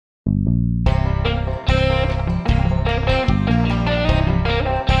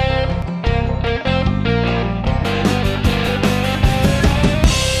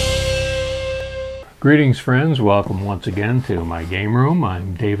Greetings friends, welcome once again to my game room.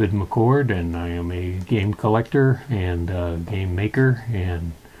 I'm David McCord and I am a game collector and game maker,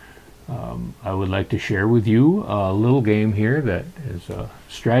 and I would like to share with you a little game here that is a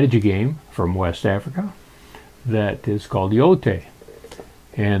strategy game from West Africa that is called Yote.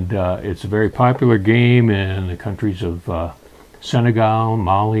 And it's a very popular game in the countries of Senegal,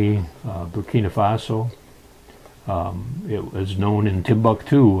 Mali, Burkina Faso. It was known in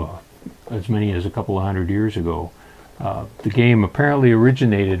Timbuktu as many as a couple of hundred years ago. The game apparently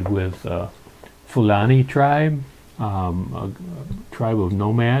originated with Fulani tribe, a tribe of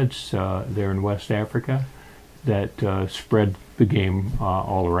nomads there in West Africa that spread the game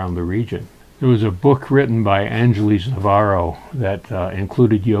all around the region. There was a book written by Angeles Navarro that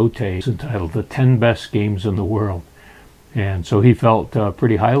included Yote, entitled The 10 Best Games in the World. And so he felt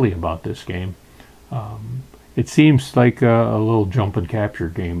pretty highly about this game. It seems like a little jump and capture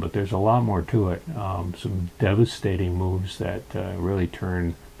game, but there's a lot more to it. Some devastating moves that really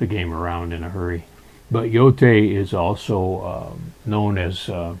turn the game around in a hurry. But Yote is also known as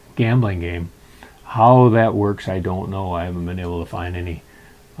a gambling game. How that works, I don't know. I haven't been able to find any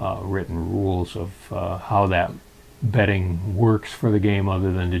written rules of how that betting works for the game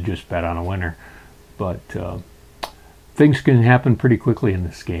other than to just bet on a winner. But things can happen pretty quickly in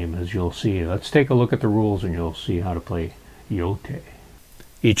this game, as you'll see. Let's take a look at the rules and you'll see how to play Yote.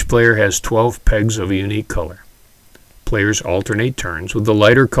 Each player has 12 pegs of a unique color. Players alternate turns, with the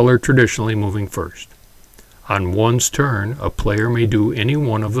lighter color traditionally moving first. On one's turn, a player may do any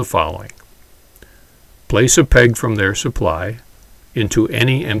one of the following: place a peg from their supply into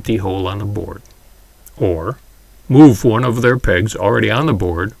any empty hole on the board, or move one of their pegs already on the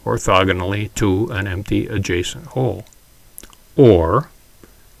board orthogonally to an empty adjacent hole, or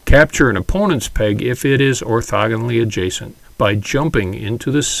capture an opponent's peg if it is orthogonally adjacent by jumping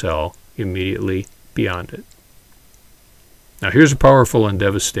into the cell immediately beyond it. Now here's a powerful and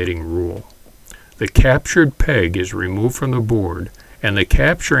devastating rule. The captured peg is removed from the board, and the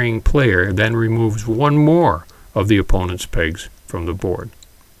capturing player then removes one more of the opponent's pegs from the board.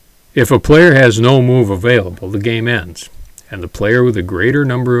 If a player has no move available, the game ends, and the player with a greater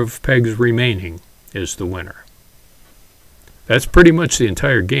number of pegs remaining is the winner. That's pretty much the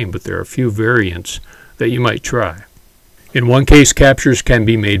entire game, but there are a few variants that you might try. In one case, captures can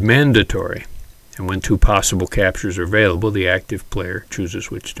be made mandatory, and when two possible captures are available, the active player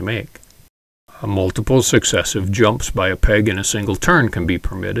chooses which to make. Multiple successive jumps by a peg in a single turn can be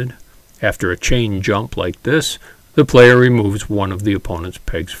permitted. After a chain jump like this, the player removes one of the opponent's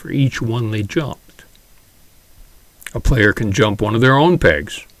pegs for each one they jumped. A player can jump one of their own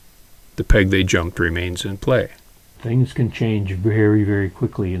pegs. The peg they jumped remains in play. Things can change very, very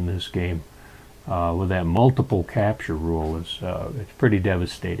quickly in this game. With that multiple capture rule, it's pretty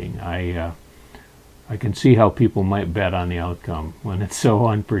devastating. I can see how people might bet on the outcome when it's so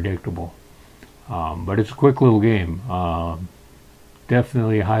unpredictable. But it's a quick little game.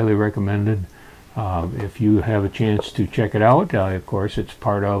 Definitely highly recommended. If you have a chance to check it out, of course, it's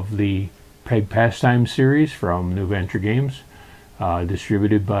part of the Peg Pastime series from NewVenture Games,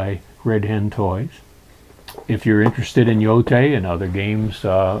 distributed by Red Hen Toys. If you're interested in Yote and other games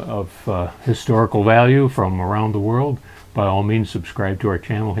of historical value from around the world, by all means subscribe to our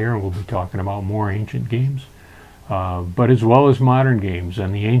channel here, and we'll be talking about more ancient games, but as well as modern games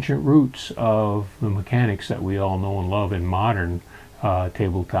and the ancient roots of the mechanics that we all know and love in modern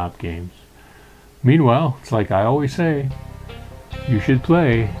tabletop games. Meanwhile, it's like I always say, you should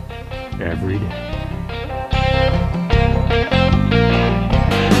play every day.